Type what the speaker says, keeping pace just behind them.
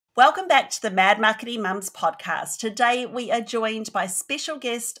Welcome back to the Mad Marketing Mums podcast. Today we are joined by special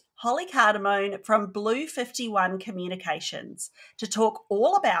guest Holly Cardomone from Blue 51 Communications to talk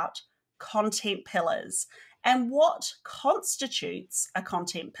all about content pillars and what constitutes a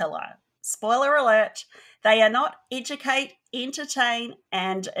content pillar. Spoiler alert, they are not educate, entertain,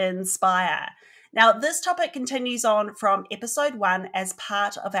 and inspire. Now, this topic continues on from episode 1 as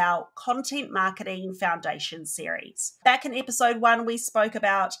part of our Content Marketing Foundation series. Back in episode 1, we spoke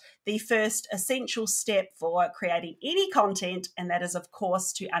about the first essential step for creating any content, and that is, of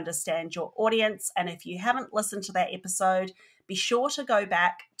course, to understand your audience. And if you haven't listened to that episode, be sure to go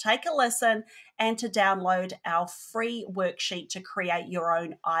back, take a listen, and to download our free worksheet to create your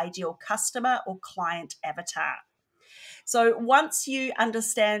own ideal customer or client avatar. So once you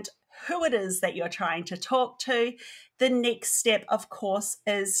understand who it is that you're trying to talk to, the next step, of course,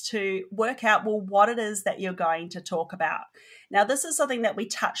 is to work out, well, what it is that you're going to talk about. Now, this is something that we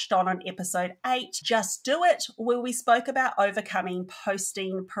touched on episode 8, Just Do It, where we spoke about overcoming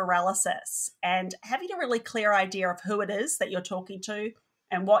posting paralysis and having a really clear idea of who it is that you're talking to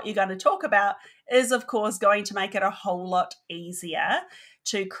and what you're going to talk about is, of course, going to make it a whole lot easier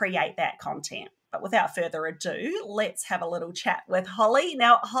to create that content. But without further ado, let's have a little chat with Holly.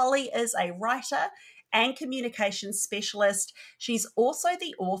 Now, Holly is a writer and communications specialist. She's also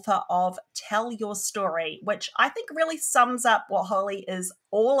the author of Tell Your Story, which I think really sums up what Holly is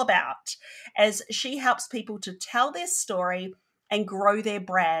all about, as she helps people to tell their story and grow their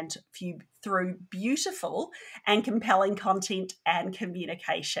brand through beautiful and compelling content and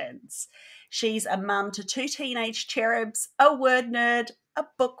communications. She's a mum to 2 teenage cherubs, a word nerd, a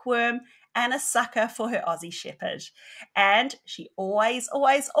bookworm, and a sucker for her Aussie Shepherd. And she always,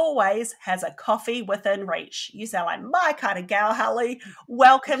 always, always has a coffee within reach. You sound like my kind of gal, Holly.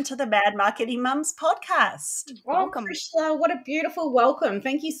 Welcome to the Mad Marketing Mums podcast. Welcome. Krishna, what a beautiful welcome.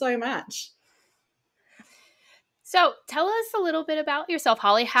 Thank you so much. So tell us a little bit about yourself,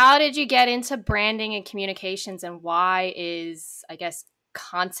 Holly. How did you get into branding and communications, and why is, I guess,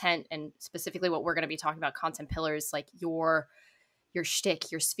 content, and specifically what we're going to be talking about, content pillars, like your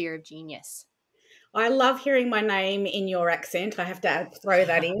shtick, your sphere of genius? I love hearing my name in your accent. I have to throw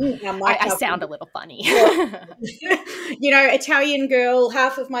that in. I sound a little funny. You know, Italian girl,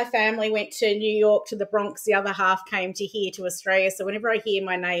 half of my family went to New York, to the Bronx. The other half came to here, to Australia. So whenever I hear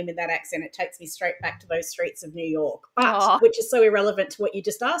my name in that accent, it takes me straight back to those streets of New York, which is so irrelevant to what you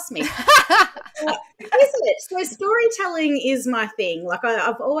just asked me. Is it? So storytelling is my thing. Like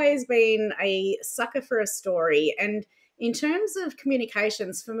I've always been a sucker for a story. And in terms of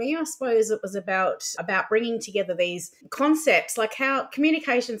communications, for me, I suppose it was about bringing together these concepts, like how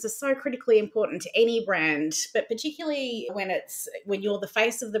communications are so critically important to any brand, but particularly when you're the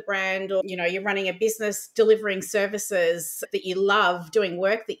face of the brand, or, you know, you're running a business delivering services that you love, doing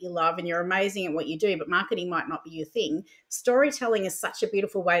work that you love, and you're amazing at what you do, but marketing might not be your thing. Storytelling is such a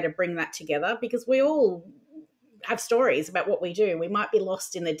beautiful way to bring that together, because we all have stories about what we do. We might be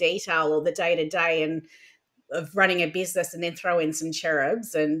lost in the detail or the day-to-day and of running a business, and then throw in some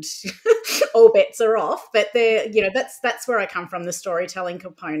cherubs and all bets are off. But that's where I come from, the storytelling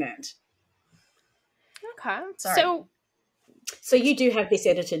component. Okay. Sorry. So you do have this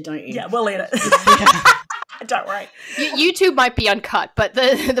edited, don't you? Yeah, we'll edit. Don't worry. YouTube might be uncut, but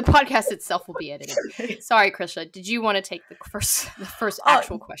the podcast itself will be edited. Sorry, Krisha. Did you want to take the first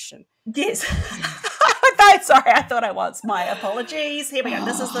actual question? Yes. Sorry, I thought I was. My apologies. Here we go.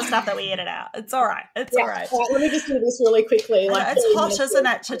 This is the stuff that we edit out. It's all right. All right. Let me just do this really quickly. It's hot, isn't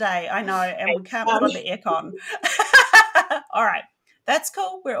it, today? I know, and we can't put on the aircon. All right. That's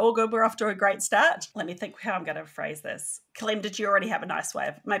cool. We're all good. We're off to a great start. Let me think how I'm going to phrase this. Clem, did you already have a nice way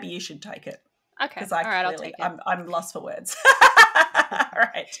of? Maybe you should take it. Okay. Because I'll take it. I'm lost for words. All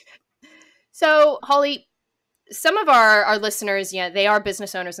right. So, Holly, some of our listeners, they are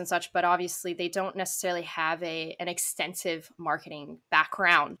business owners and such, but obviously they don't necessarily have an extensive marketing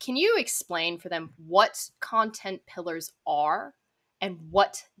background. Can you explain for them what content pillars are and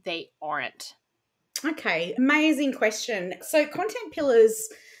what they aren't? Okay, amazing question. So content pillars,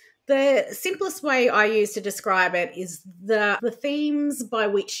 the simplest way I use to describe it is the themes by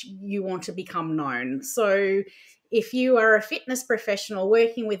which you want to become known. So if you are a fitness professional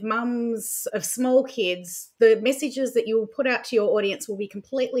working with mums of small kids, the messages that you will put out to your audience will be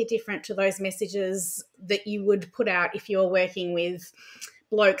completely different to those messages that you would put out if you're working with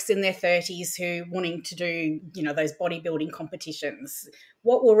blokes in their 30s who wanting to do, those bodybuilding competitions.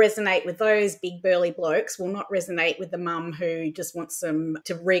 What will resonate with those big burly blokes will not resonate with the mum who just wants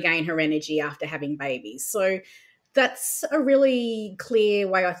to regain her energy after having babies. So That's a really clear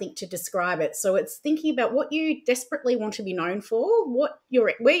way, I think, to describe it. So it's thinking about what you desperately want to be known for,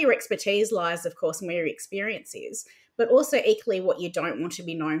 where your expertise lies, of course, and where your experience is, but also equally what you don't want to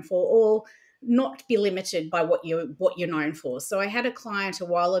be known for, or not be limited by what you're known for. So I had a client a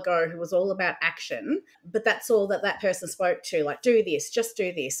while ago who was all about action, but that's all that person spoke to, like, do this, just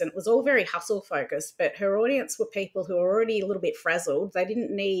do this. And it was all very hustle focused, but her audience were people who were already a little bit frazzled. They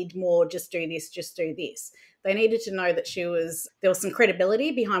didn't need more just do this, just do this. They needed to know that there was some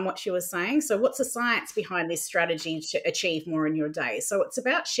credibility behind what she was saying. So what's the science behind this strategy to achieve more in your day? So it's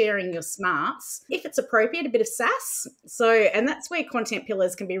about sharing your smarts, if it's appropriate, a bit of sass. And that's where content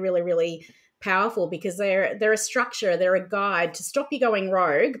pillars can be really, really powerful, because they're a structure, they're a guide to stop you going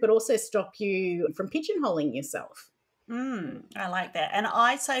rogue, but also stop you from pigeonholing yourself. I like that. And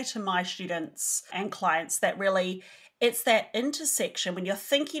I say to my students and clients that really it's that intersection when you're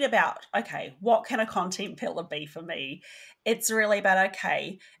thinking about, okay, what can a content pillar be for me? It's really about,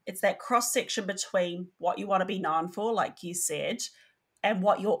 okay, it's that cross section between what you want to be known for, like you said, and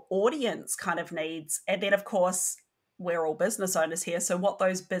what your audience kind of needs. And then, of course, we're all business owners here. So what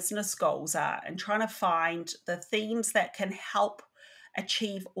those business goals are, and trying to find the themes that can help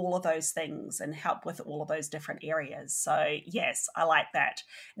achieve all of those things and help with all of those different areas. So yes, I like that.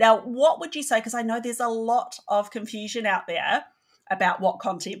 Now, what would you say, because I know there's a lot of confusion out there about what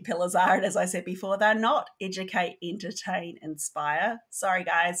content pillars are, and as I said before, they're not educate, entertain, inspire. Sorry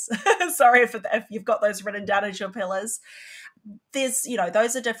guys, sorry if you've got those written down as your pillars. There's,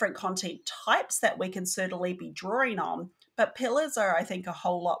 those are different content types that we can certainly be drawing on, but pillars are, I think, a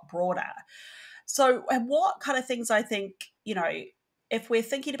whole lot broader. So, and what kind of things I think, if we're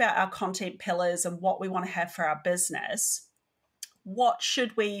thinking about our content pillars and what we want to have for our business, what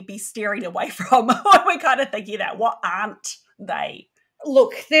should we be steering away from when we're kind of thinking that? What aren't they?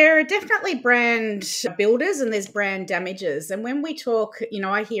 Look, there are definitely brand builders and there's brand damagers. And when we talk,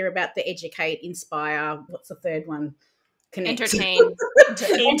 I hear about the educate, inspire, what's the third one? Connect. Entertain.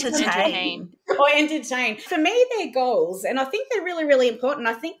 Entertain. Or entertain. For me, they're goals. And I think they're really, really important.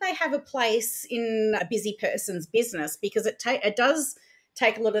 I think they have a place in a busy person's business, because it does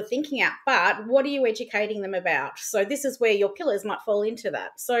take a lot of thinking out. But what are you educating them about? So this is where your pillars might fall into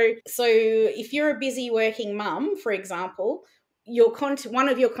that. So if you're a busy working mum, for example, one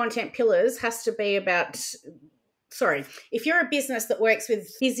of your content pillars has to be about... if you're a business that works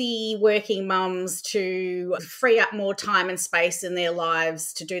with busy working mums to free up more time and space in their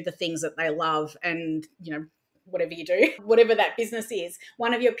lives to do the things that they love, and, whatever you do, whatever that business is,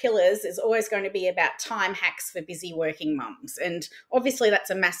 one of your pillars is always going to be about time hacks for busy working mums. And obviously that's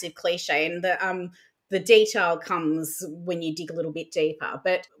a massive cliche, and the detail comes when you dig a little bit deeper.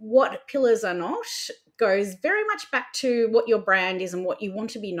 But what pillars are not goes very much back to what your brand is and what you want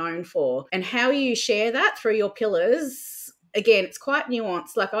to be known for, and how you share that through your pillars. Again, it's quite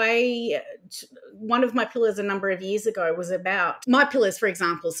nuanced. Like one of my pillars a number of years ago was about my pillars, for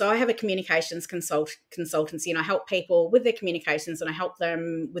example. So I have a communications consultancy, and I help people with their communications, and I help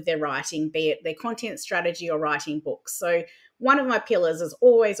them with their writing, be it their content strategy or writing books. So one of my pillars is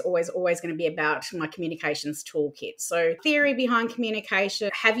always, always, always going to be about my communications toolkit. So theory behind communication.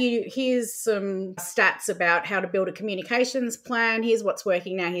 Here's some stats about how to build a communications plan. Here's what's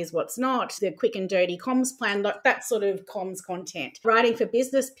working now. Here's what's not. The quick and dirty comms plan, that sort of comms content. Writing for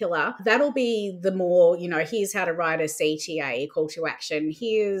business pillar, that'll be the more, here's how to write a CTA, call to action.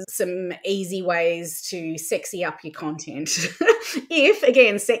 Here's some easy ways to sexy up your content. If,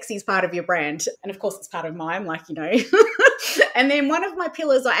 again, sexy is part of your brand. And of course, it's part of mine, And then one of my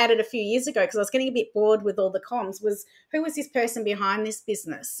pillars I added a few years ago, because I was getting a bit bored with all the comms, was who was this person behind this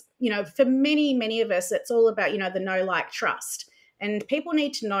business? For many, many of us, it's all about, the know, like, trust. And people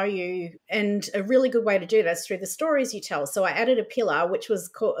need to know you. And a really good way to do that is through the stories you tell. So I added a pillar, which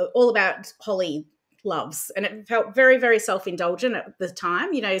was all about Holly loves. And it felt very, very self-indulgent at the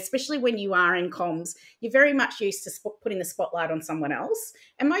time, especially when you are in comms, you're very much used to putting the spotlight on someone else.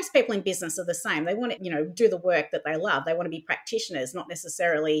 And most people in business are the same. They want to, do the work that they love. They want to be practitioners, not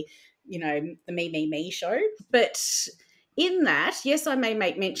necessarily, the me show. But in that, yes, I may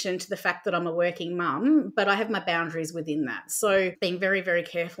make mention to the fact that I'm a working mum, but I have my boundaries within that. So being very, very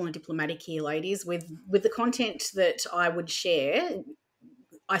careful and diplomatic here, ladies, with the content that I would share.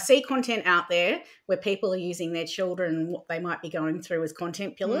 I see content out there where people are using their children, what they might be going through, as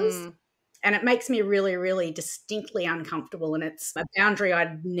content pillars. And it makes me really, really distinctly uncomfortable. And it's a boundary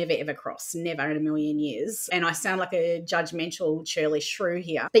I'd never, ever cross, never in a million years. And I sound like a judgmental Shirley Shrew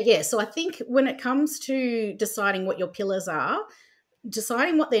here. But yeah, so I think when it comes to deciding what your pillars are,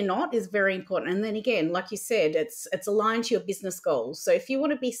 deciding what they're not is very important. And then again, like you said, it's aligned to your business goals. So if you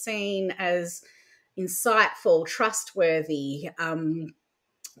want to be seen as insightful, trustworthy,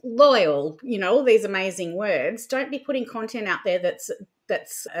 loyal, all these amazing words. Don't be putting content out there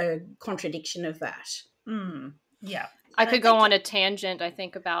that's a contradiction of that. Yeah. I could go on a tangent, I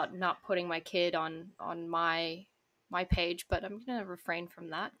think, about not putting my kid on my page, but I'm going to refrain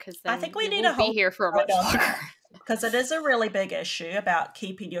from that because then I think we need won't to be here for a much longer. Because it is a really big issue about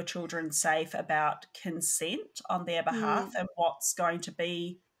keeping your children safe, about consent on their behalf and what's going to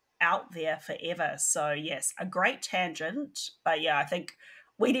be out there forever. So yes, a great tangent, but yeah, I think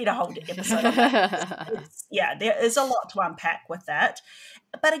we need a whole episode on that. Yeah, there is a lot to unpack with that.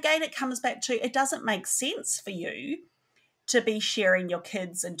 But again, it comes back to, it doesn't make sense for you to be sharing your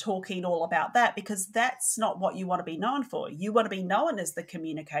kids and talking all about that, because that's not what you want to be known for. You want to be known as the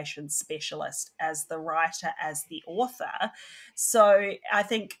communication specialist, as the writer, as the author. So I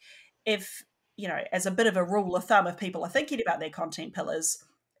think if, as a bit of a rule of thumb, if people are thinking about their content pillars,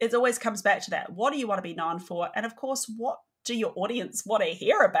 it always comes back to that. What do you want to be known for? And of course, what do your audience want to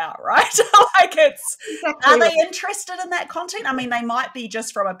hear about, right? Like are they interested in that content? I mean, they might be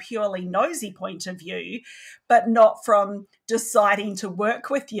just from a purely nosy point of view, but not from deciding to work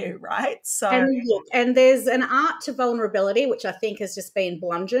with you, right? So, and there's an art to vulnerability, which I think has just been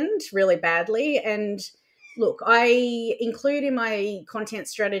bludgeoned really badly. And look, I include in my content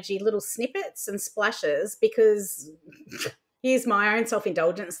strategy little snippets and splashes because here's my own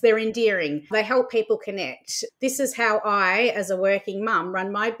self-indulgence. They're endearing. They help people connect. This is how I, as a working mum,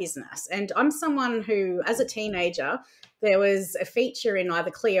 run my business. And I'm someone who, as a teenager, there was a feature in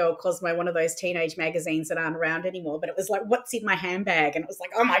either Clio or Cosmo, one of those teenage magazines that aren't around anymore, but it was like, what's in my handbag? And it was like,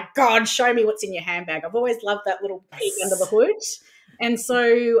 oh my God, show me what's in your handbag. I've always loved that little peek under the hood. And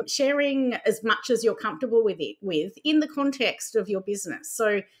so sharing as much as you're comfortable with in the context of your business.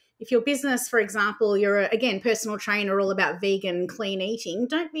 So if your business, for example, you're, again, personal trainer all about vegan, clean eating,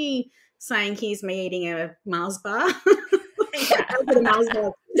 don't be saying, here's me eating a Mars bar.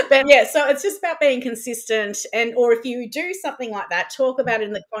 But yeah, so it's just about being consistent. Or if you do something like that, talk about it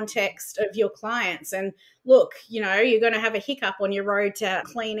in the context of your clients. And look, you're going to have a hiccup on your road to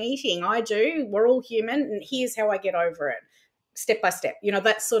clean eating. I do. We're all human. And here's how I get over it. Step by step.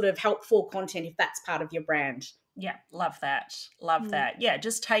 That's sort of helpful content if that's part of your brand. Yeah, love that. Love that. Yeah,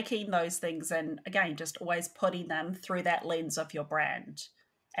 just taking those things and, again, just always putting them through that lens of your brand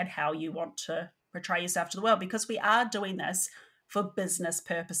and how you want to portray yourself to the world, because we are doing this for business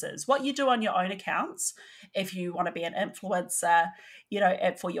purposes. What you do on your own accounts, if you want to be an influencer,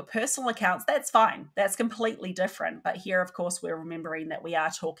 for your personal accounts, that's fine. That's completely different. But here, of course, we're remembering that we are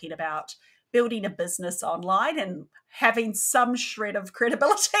talking about building a business online and having some shred of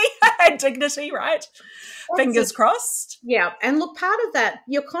credibility and dignity, right? Fingers crossed. Yeah. And look, part of that,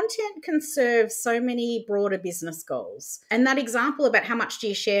 your content can serve so many broader business goals. And that example about how much do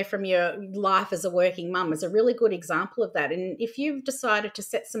you share from your life as a working mum is a really good example of that. And if you've decided to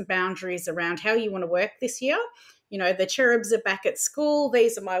set some boundaries around how you want to work this year, the cherubs are back at school,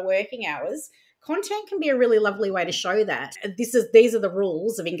 these are my working hours. Content can be a really lovely way to show that. These are the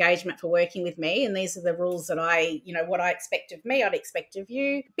rules of engagement for working with me, and these are the rules that what I expect of me, I'd expect of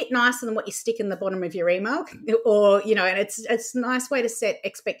you. A bit nicer than what you stick in the bottom of your email, or and it's a nice way to set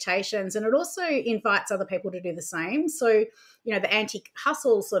expectations, and it also invites other people to do the same. So the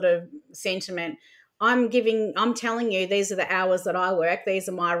anti-hustle sort of sentiment. I'm telling you, these are the hours that I work. These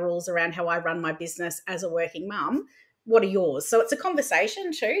are my rules around how I run my business as a working mum. What are yours? So it's a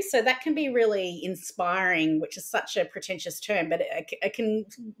conversation too. So that can be really inspiring, which is such a pretentious term, but it can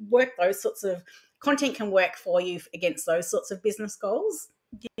work. Those sorts of content can work for you against those sorts of business goals.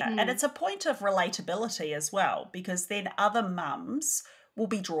 Yeah, and it's a point of relatability as well, because then other mums will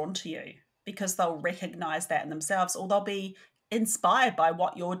be drawn to you because they'll recognize that in themselves, or they'll be inspired by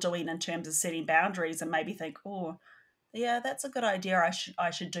what you're doing in terms of setting boundaries and maybe think, oh, yeah, that's a good idea.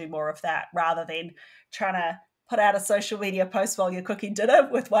 I should do more of that, rather than trying to put out a social media post while you're cooking dinner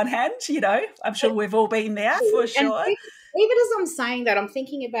with one hand. I'm sure we've all been there for sure. And even as I'm saying that, I'm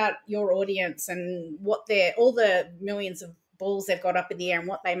thinking about your audience and what all the millions of balls they've got up in the air and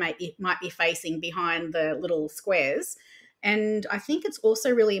what they might be facing behind the little squares. And I think it's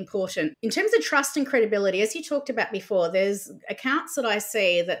also really important in terms of trust and credibility, as you talked about before. There's accounts that I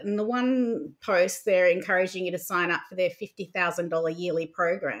see that in the one post, they're encouraging you to sign up for their $50,000 yearly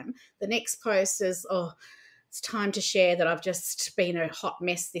program. The next post is, it's time to share that I've just been a hot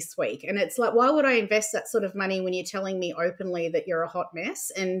mess this week. And it's like, why would I invest that sort of money when you're telling me openly that you're a hot mess?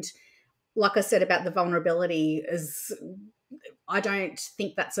 And like I said about the vulnerability, is I don't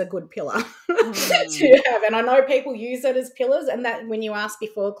think that's a good pillar to have. And I know people use it as pillars, and that when you asked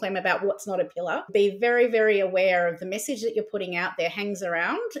before, Clem, about what's not a pillar, be very, very aware of the message that you're putting out there hangs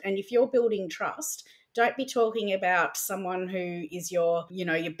around. And if you're building trust, don't be talking about someone who is your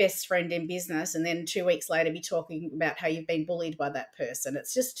best friend in business and then 2 weeks later be talking about how you've been bullied by that person.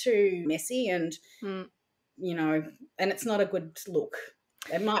 It's just too messy and, and it's not a good look.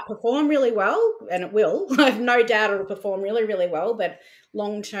 It might perform really well, and it will. I have no doubt it'll perform really, really well, but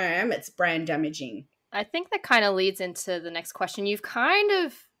long term, it's brand damaging. I think that kind of leads into the next question. You've kind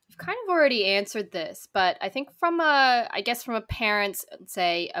of already answered this, but I think from a parent's,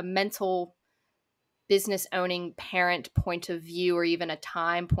 say, a mental business owning parent point of view, or even a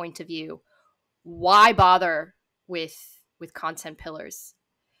time point of view, why bother with content pillars?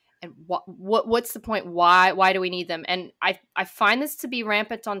 And what's the point? Why do we need them? And I find this to be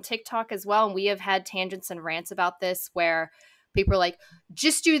rampant on TikTok as well. And we have had tangents and rants about this where people are like,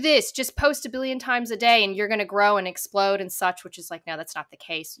 just do this, just post 1 billion times a day and you're going to grow and explode and such, which is like, no, that's not the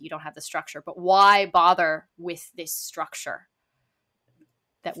case. You don't have the structure. But why bother with this structure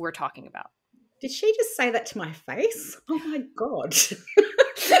that we're talking about? Did she just say that to my face? Oh my God.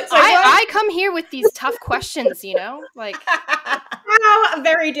 I come here with these tough questions, like. How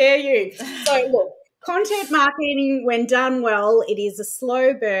very dare you? So look, content marketing, when done well, it is a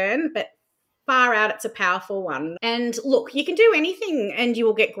slow burn, but far out, it's a powerful one. And look, you can do anything and you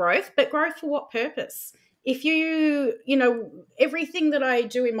will get growth, but growth for what purpose? If everything that I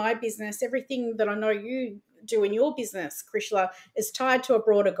do in my business, everything that I know you do in your business, Krishla, is tied to a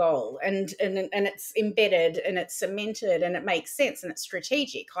broader goal, and it's embedded and it's cemented and it makes sense and it's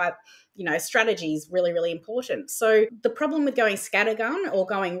strategic. Strategy is really, really important. So the problem with going scattergun or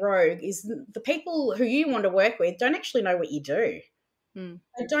going rogue is the people who you want to work with don't actually know what you do.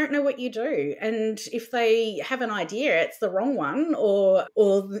 They don't know what you do, and if they have an idea, it's the wrong one, or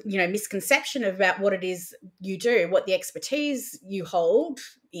misconception about what it is you do, what the expertise you hold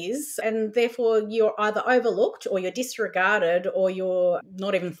is, and therefore you're either overlooked or you're disregarded or you're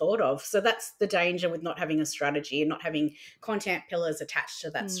not even thought of. So that's the danger with not having a strategy and not having content pillars attached to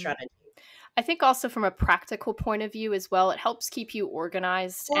that strategy. I think also from a practical point of view as well, it helps keep you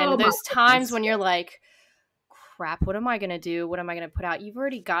organized. And those times when you're like, crap, what am I going to do? What am I going to put out?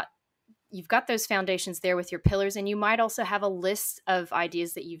 You've got those foundations there with your pillars, and you might also have a list of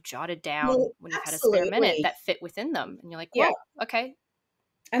ideas that you've jotted down when you've had a spare minute that fit within them. And you're like, well, okay,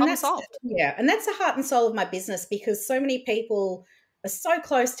 and that's solved. Yeah, and that's the heart and soul of my business, because so many people are so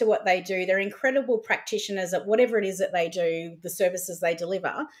close to what they do. They're incredible practitioners at whatever it is that they do, the services they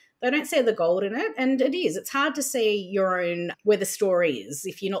deliver. They don't see the gold in it, and it's hard to see where the story is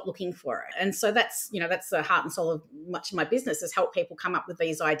if you're not looking for it. And so that's the heart and soul of much of my business, is help people come up with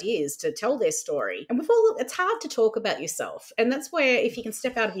these ideas to tell their story. And it's hard to talk about yourself, and that's where if you can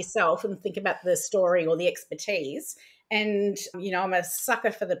step out of yourself and think about the story or the expertise. And I'm a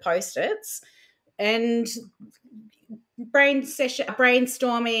sucker for the post-its and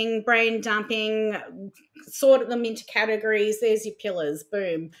brainstorming, brain dumping, sort them into categories. There's your pillars,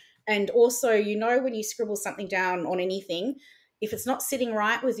 boom. And also, when you scribble something down on anything, if it's not sitting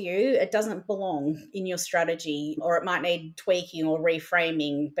right with you, it doesn't belong in your strategy, or it might need tweaking or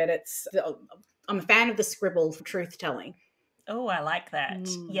reframing. But I'm a fan of the scribble for truth telling. Oh, I like that.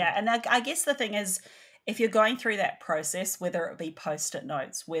 Yeah. And I guess the thing is, if you're going through that process, whether it be post-it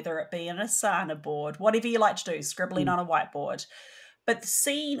notes, whether it be an Asana board, whatever you like to do, scribbling on a whiteboard, but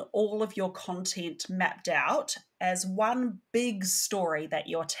seeing all of your content mapped out as one big story that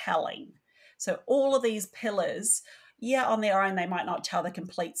you're telling. So all of these pillars, on their own, they might not tell the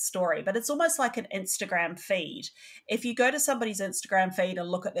complete story, but it's almost like an Instagram feed. If you go to somebody's Instagram feed and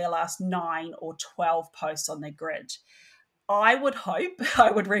look at their last 9 or 12 posts on their grid, I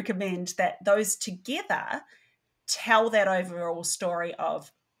would recommend that those together tell that overall story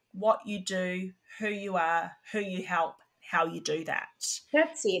of what you do, who you are, who you help, how you do that.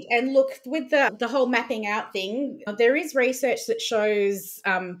 That's it. And look, with the whole mapping out thing, there is research that shows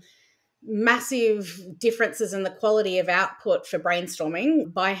massive differences in the quality of output for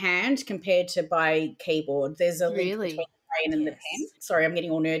brainstorming by hand compared to by keyboard. There's a link between the brain and the pen. Sorry, I'm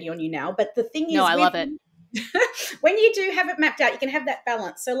getting all nerdy on you now. But the thing is, I love it. When you do have it mapped out, you can have that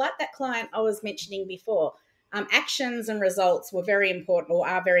balance. So like that client I was mentioning before, actions and results were very important, or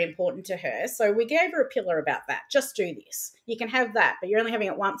are very important to her. So we gave her a pillar about that. Just do this. You can have that, but you're only having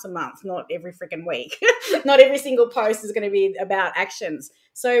it once a month, not every freaking week. Not every single post is going to be about actions.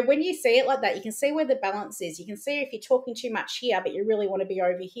 So when you see it like that, you can see where the balance is. You can see if you're talking too much here, but you really want to be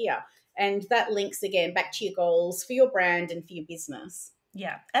over here. And that links again back to your goals for your brand and for your business.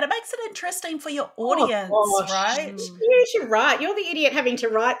 Yeah. And it makes it interesting for your Oh, audience, gosh. right? You should write. You're the idiot having to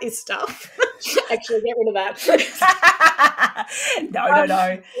write this stuff. Actually, get rid of that. No. But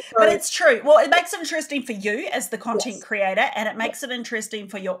Sorry. it's true. Well, it makes it interesting for you as the content Yes. creator, and it makes it interesting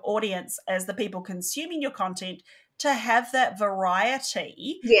for your audience as the people consuming your content to have that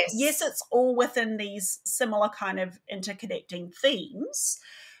variety. Yes. Yes, it's all within these similar kind of interconnecting themes,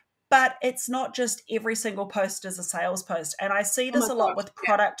 but it's not just every single post is a sales post. And I see Oh this my a lot gosh, with yeah.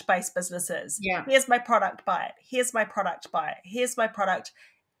 product-based businesses. Yeah. Here's my product, buy it. Here's my product, buy it. Here's my product.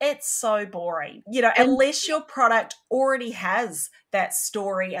 It's so boring. And unless your product already has that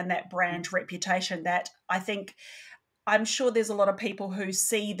story and that brand reputation, that I'm sure there's a lot of people who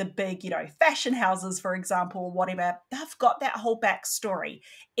see the big, fashion houses, for example, or whatever. They've got that whole backstory.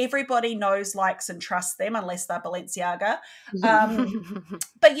 Everybody knows, likes, and trusts them, unless they're Balenciaga.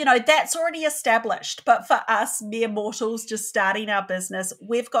 But, that's already established. But for us, mere mortals just starting our business,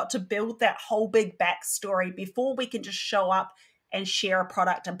 we've got to build that whole big backstory before we can just show up and share a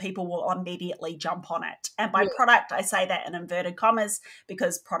product and people will immediately jump on it. And by product, I say that in inverted commas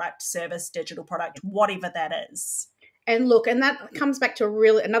because product, service, digital product, whatever that is. And look, and that comes back to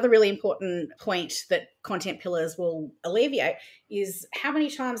another really important point that content pillars will alleviate is how many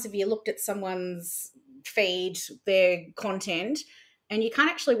times have you looked at someone's feed, their content, and you can't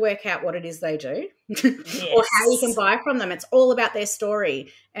actually work out what it is they do or how you can buy from them. It's all about their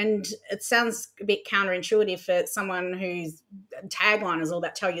story. And it sounds a bit counterintuitive for someone whose tagline is all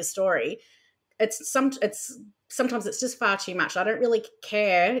about tell your story. Sometimes it's just far too much. I don't really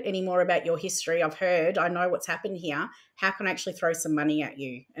care anymore about your history. I know what's happened here. How can I actually throw some money at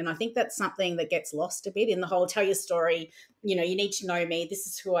you? And I think that's something that gets lost a bit in the whole tell your story. You need to know me. This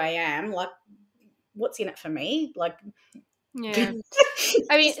is who I am. Like, what's in it for me? Like, yeah.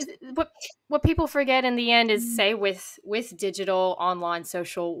 I mean, what people forget in the end is, say, with digital, online,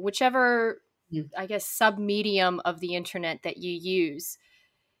 social, whichever, I guess, sub-medium of the internet that you use,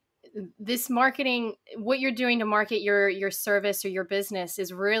 this marketing, what you're doing to market your service or your business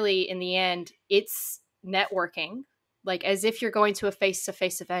is really, in the end, it's networking. Like, as if you're going to a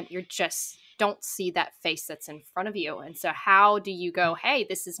face-to-face event, you're just don't see that face that's in front of you. And so how do you go, hey,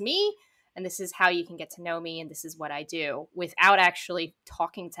 this is me, and this is how you can get to know me, and this is what I do, without actually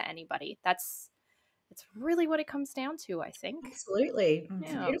talking to anybody? It's really what it comes down to, I think. Absolutely.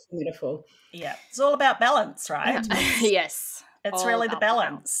 It's a beautiful. Yeah. It's all about balance, right? Yes. It's really the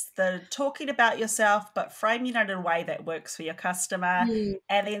balance, the talking about yourself, but framing it in a way that works for your customer,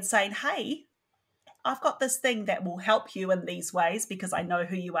 and then saying, hey, I've got this thing that will help you in these ways because I know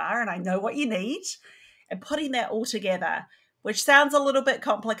who you are and I know what you need, and putting that all together, which sounds a little bit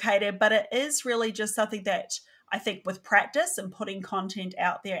complicated, but it is really just something that I think with practice and putting content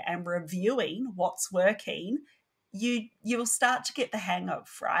out there and reviewing what's working, you'll start to get the hang of,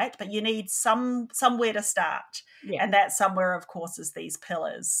 right? But you need somewhere to start. Yeah. And that somewhere, of course, is these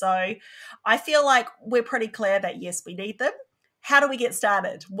pillars. So I feel like we're pretty clear that, yes, we need them. How do we get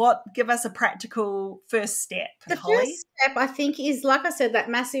started? Give us a practical first step, Holly? The first step, I think, is, like I said, that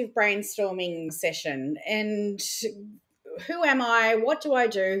massive brainstorming session. And who am I? What do I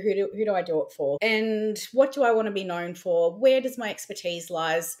do? Who do I do it for? And what do I want to be known for? Where does my expertise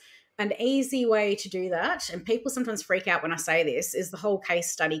lies? An easy way to do that, and people sometimes freak out when I say this, is the whole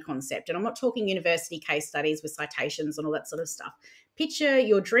case study concept. And I'm not talking university case studies with citations and all that sort of stuff. Picture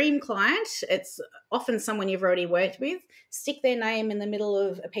your dream client. It's often someone you've already worked with. Stick their name in the middle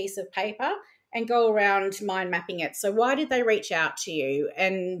of a piece of paper and go around mind mapping it. So why did they reach out to you?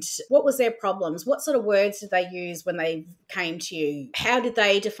 And what was their problems? What sort of words did they use when they came to you? How did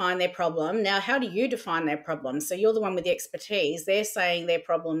they define their problem? Now, how do you define their problem? So you're the one with the expertise. They're saying their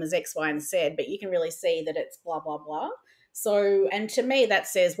problem is X, Y, and Z, but you can really see that it's blah, blah, blah. So, and to me, that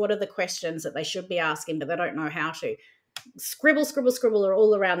says, what are the questions that they should be asking, but they don't know how to? Scribble are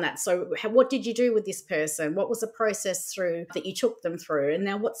all around that. So what did you do with this person? What was the process through that you took them through? And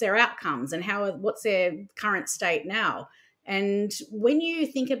now what's their outcomes and what's their current state now? And when you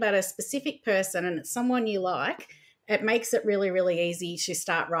think about a specific person and it's someone you like, it makes it really, really easy to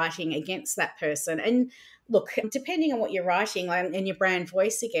start writing against that person. And look, depending on what you're writing and your brand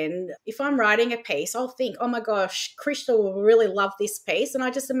voice again, if I'm writing a piece, I'll think, oh my gosh, Crystal will really love this piece. And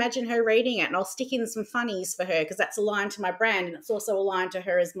I just imagine her reading it and I'll stick in some funnies for her because that's aligned to my brand and it's also aligned to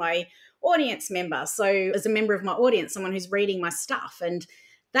her as my audience member. So as a member of my audience, someone who's reading my stuff, and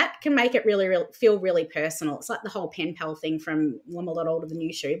that can make it really, really feel really personal. It's like the whole pen pal thing from, well, I'm a lot older than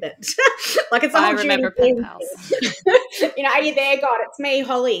you, Shu, but like it's a whole I remember pen pals. Are you there, God? It's me,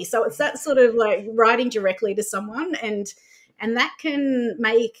 Holly. So it's that sort of like writing directly to someone, and that can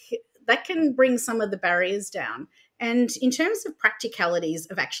bring some of the barriers down. And in terms of practicalities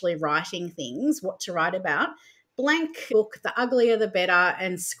of actually writing things, what to write about, blank book, the uglier the better,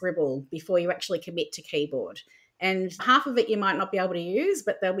 and scribble before you actually commit to keyboard. And half of it you might not be able to use,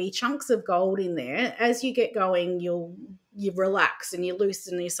 but there'll be chunks of gold in there. As you get going, you relax and you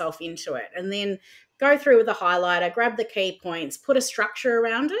loosen yourself into it. And then go through with a highlighter, grab the key points, put a structure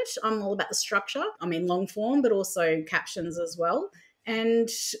around it. I'm all about the structure. I mean, long form, but also captions as well. And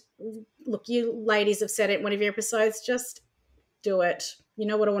look, you ladies have said it in one of your episodes, just do it. You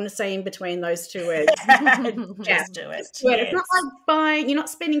know what I want to say in between those two words. Just do it. It's not like buying, you're not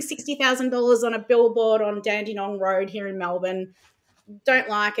spending $60,000 on a billboard on Dandenong Road here in Melbourne. Don't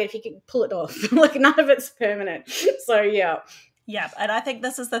like it if you can pull it off. Like, none of it's permanent. So, yeah. Yeah, and I think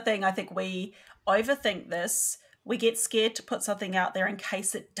this is the thing. I think we overthink this. We get scared to put something out there in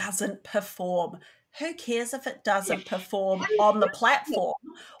case it doesn't perform. Who cares if it doesn't perform on the platform?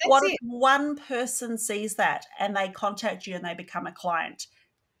 What if one person sees that and they contact you and they become a client?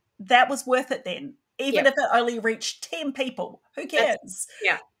 That was worth it then. Even if it only reached 10 people, who cares?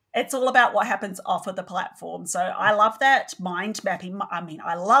 It's all about what happens off of the platform. So I love that mind mapping. I mean,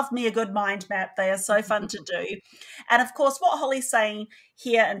 I love me a good mind map. They are so fun to do. And of course, what Holly's saying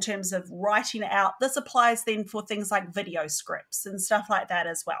here in terms of writing it out, this applies then for things like video scripts and stuff like that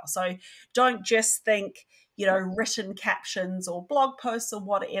as well. So don't just think, written captions or blog posts or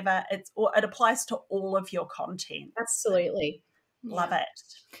whatever. It applies to all of your content. Absolutely. Love it.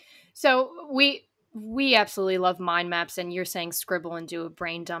 So we absolutely love mind maps, and you're saying scribble and do a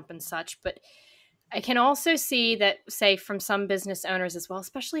brain dump and such, but I can also see that, say, from some business owners as well,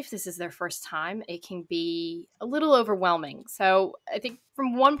 especially if this is their first time, it can be a little overwhelming. So I think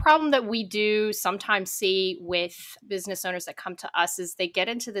from one problem that we do sometimes see with business owners that come to us is they get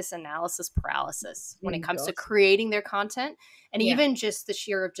into this analysis paralysis when it comes to creating their content, and even just the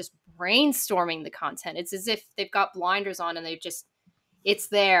sheer of just brainstorming the content. It's as if they've got blinders on and it's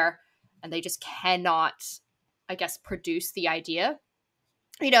there, and they just cannot, I guess, produce the idea.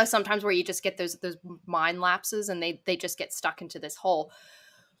 Sometimes where you just get those mind lapses and they just get stuck into this hole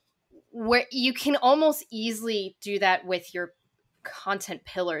where you can almost easily do that with your content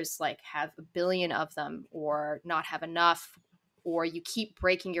pillars, like have a billion of them or not have enough, or you keep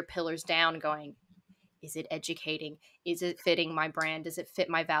breaking your pillars down going, is it educating? Is it fitting my brand? Does it fit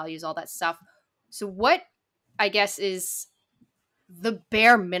my values? All that stuff. So what, I guess, is the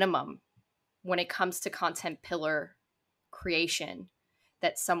bare minimum when it comes to content pillar creation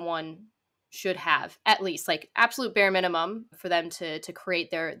that someone should have, at least like absolute bare minimum for them to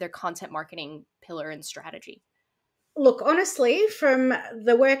create their content marketing pillar and strategy? Look, honestly, from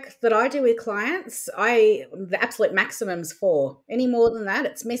the work that I do with clients, the absolute maximum's 4. Any more than that,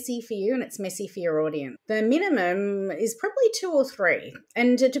 it's messy for you and it's messy for your audience. The minimum is probably 2 or 3.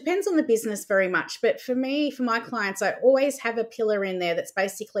 And it depends on the business very much. But for me, for my clients, I always have a pillar in there that's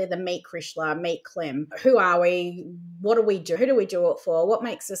basically the meet Krishla, meet Clem. Who are we? What do we do? Who do we do it for? What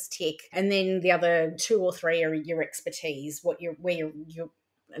makes us tick? And then the other 2 or 3 are your expertise, where you're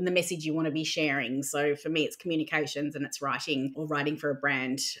and the message you want to be sharing. So for me, it's communications and it's writing for a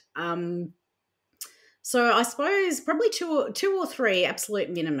brand. So I suppose probably 2 or 3 absolute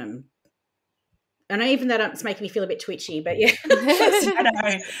minimum. And even that, it's making me feel a bit twitchy, but yeah. I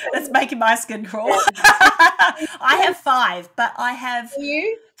know. It's making my skin crawl. I have 5, but I have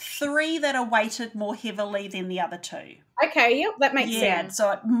 3 that are weighted more heavily than the other 2. Okay, yep, that makes sense.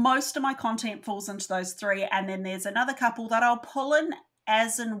 So most of my content falls into those 3, and then there's another couple that I'll pull in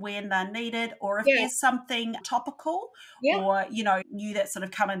as and when they're needed, or if there's something topical or, new that's sort of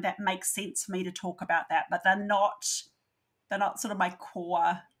come in that makes sense for me to talk about that, but they're not sort of my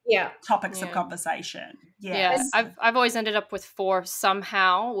core topics of conversation. I've always ended up with 4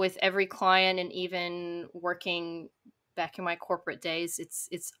 somehow with every client, and even working back in my corporate days,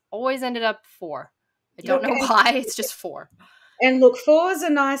 it's always ended up 4. I don't know why, it's just 4. And look, 4 is a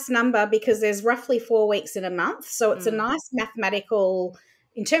nice number because there's roughly 4 weeks in a month. So it's a nice mathematical,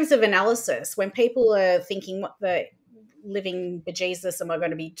 in terms of analysis, when people are thinking what the living bejesus am I going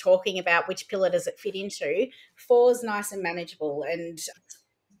to be talking about, which pillar does it fit into, 4 is nice and manageable. And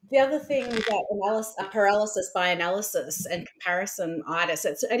the other thing that paralysis by analysis and comparison-itis,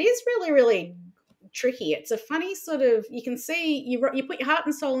 it is really, really tricky. It's a funny sort of, you can see, you put your heart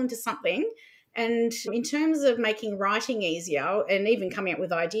and soul into something. And in terms of making writing easier and even coming up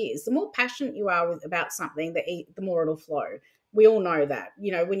with ideas, the more passionate you are about something, the more it'll flow. We all know that.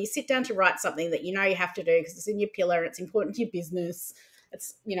 When you sit down to write something that you have to do because it's in your pillar and it's important to your business,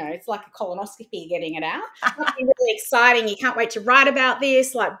 it's like a colonoscopy getting it out. Something really exciting. You can't wait to write about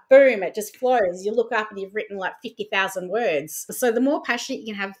this. Like, boom, it just flows. You look up and you've written like 50,000 words. So the more passion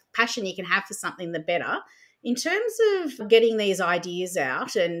you can have for something, the better. In terms of getting these ideas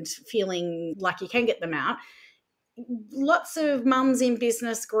out and feeling like you can get them out, lots of mums in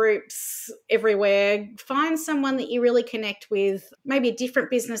business groups everywhere. Find someone that you really connect with, maybe a different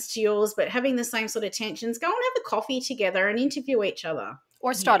business to yours, but having the same sort of tensions. Go and have a coffee together and interview each other.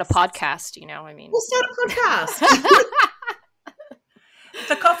 Or start a podcast, I mean. We'll start a podcast.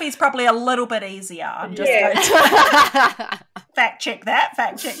 The coffee's probably a little bit easier. I'm just fact check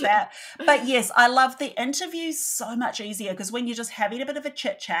that. But yes, I love the interviews so much easier because when you're just having a bit of a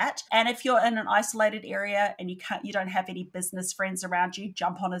chit chat, and if you're in an isolated area and you don't have any business friends around you,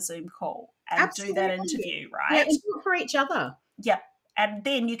 jump on a Zoom call and do that interview, right? Yeah, and do it for each other. Yep. And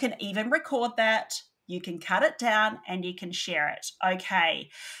then you can even record that. You can cut it down and you can share it. Okay.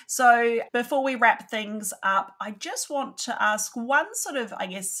 So before we wrap things up, I just want to ask one sort of, I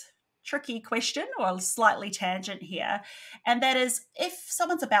guess, tricky question or slightly tangent here. And that is, if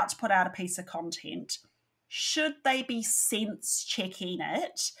someone's about to put out a piece of content, should they be sense checking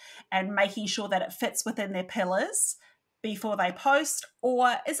it and making sure that it fits within their pillars before they post,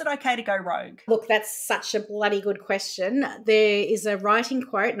 or is it okay to go rogue? Look, that's such a bloody good question. There is a writing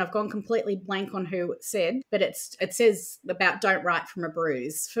quote, and I've gone completely blank on who it said, but it says about don't write from a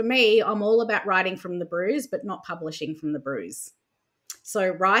bruise. For me, I'm all about writing from the bruise, but not publishing from the bruise. So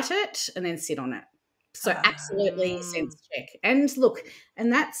write it and then sit on it. So absolutely sense check. And look,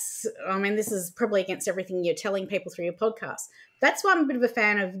 and that's, I mean, this is probably against everything you're telling people through your podcast. That's why I'm a bit of a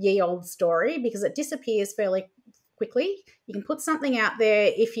fan of Ye Old Story, because it disappears fairly quickly. You can put something out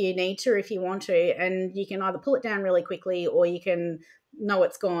there if you need to, if you want to, and you can either pull it down really quickly or you can know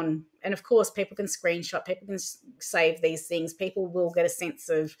it's gone. And of course, people can screenshot, people can save these things. People will get a sense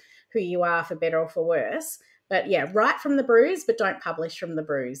of who you are for better or for worse. But yeah, write from the bruise, but don't publish from the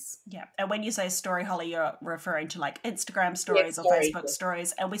bruise. Yeah. And when you say story, Holly, you're referring to like Instagram stories or Facebook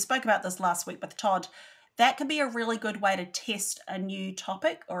stories. And we spoke about this last week with Todd. That can be a really good way to test a new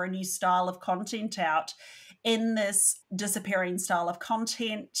topic or a new style of content out in this disappearing style of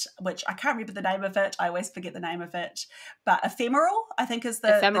content, which I can't remember the name of it. I always forget the name of it. But ephemeral, I think, is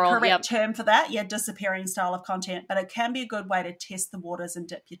the correct term for that. Yeah, disappearing style of content. But it can be a good way to test the waters and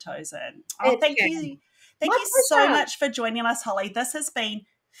dip your toes in. Oh, thank you. Thank you so much for joining us, Holly. This has been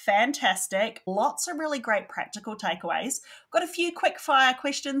fantastic. Lots of really great practical takeaways. Got a few quick fire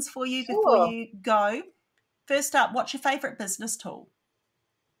questions for you before you go. First up, what's your favourite business tool?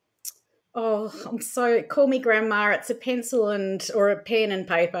 Oh, call me grandma. It's a pencil or a pen and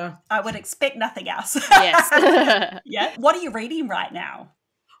paper. I would expect nothing else. Yes. Yeah. What are you reading right now?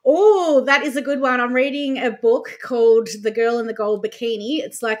 Oh, that is a good one. I'm reading a book called The Girl in the Gold Bikini.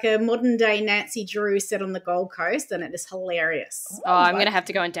 It's like a modern day Nancy Drew set on the Gold Coast, and it is hilarious. Oh, I'm going to have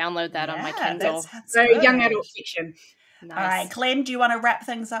to go and download that on my Kindle. So young adult fiction. Nice. All right, Clem, do you want to wrap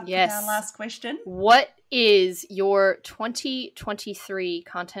things up with our last question? What is your 2023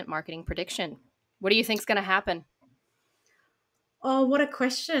 content marketing prediction? What do you think is going to happen? Oh, what a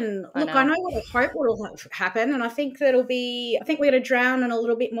question. Look, I know what I hope will happen, and I think we're going to drown in a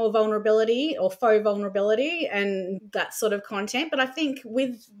little bit more vulnerability or faux vulnerability and that sort of content. But I think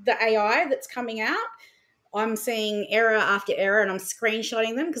with the AI that's coming out, I'm seeing error after error, and I'm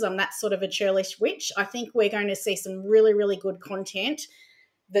screenshotting them because I'm that sort of a churlish witch. I think we're going to see some really, really good content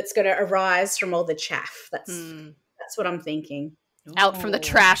that's going to arise from all the chaff. That's what I'm thinking. Out from the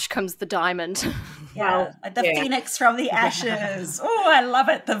trash comes the diamond. Yeah, the phoenix from the ashes. Oh, I love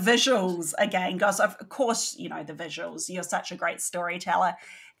it. The visuals again, guys. Of course, the visuals. You're such a great storyteller.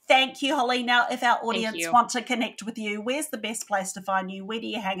 Thank you, Holly. Now, if our audience want to connect with you, where's the best place to find you? Where do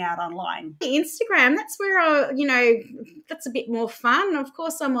you hang out online? Instagram. That's where, that's a bit more fun. Of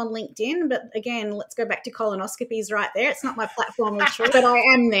course, I'm on LinkedIn, but again, let's go back to colonoscopies right there. It's not my platform of choice, but I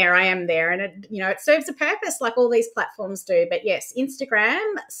am there. And, it serves a purpose like all these platforms do. But yes,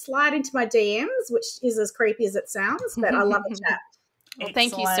 Instagram, slide into my DMs, which is as creepy as it sounds, but I love a chat. Well,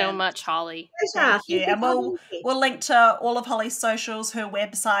 thank you so much, Holly. Thank you. And we'll link to all of Holly's socials, her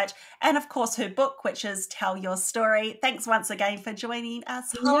website, and of course her book, which is Tell Your Story. Thanks once again for joining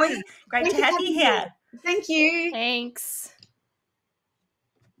us, Holly. Great to have you here. Thank you. Thanks.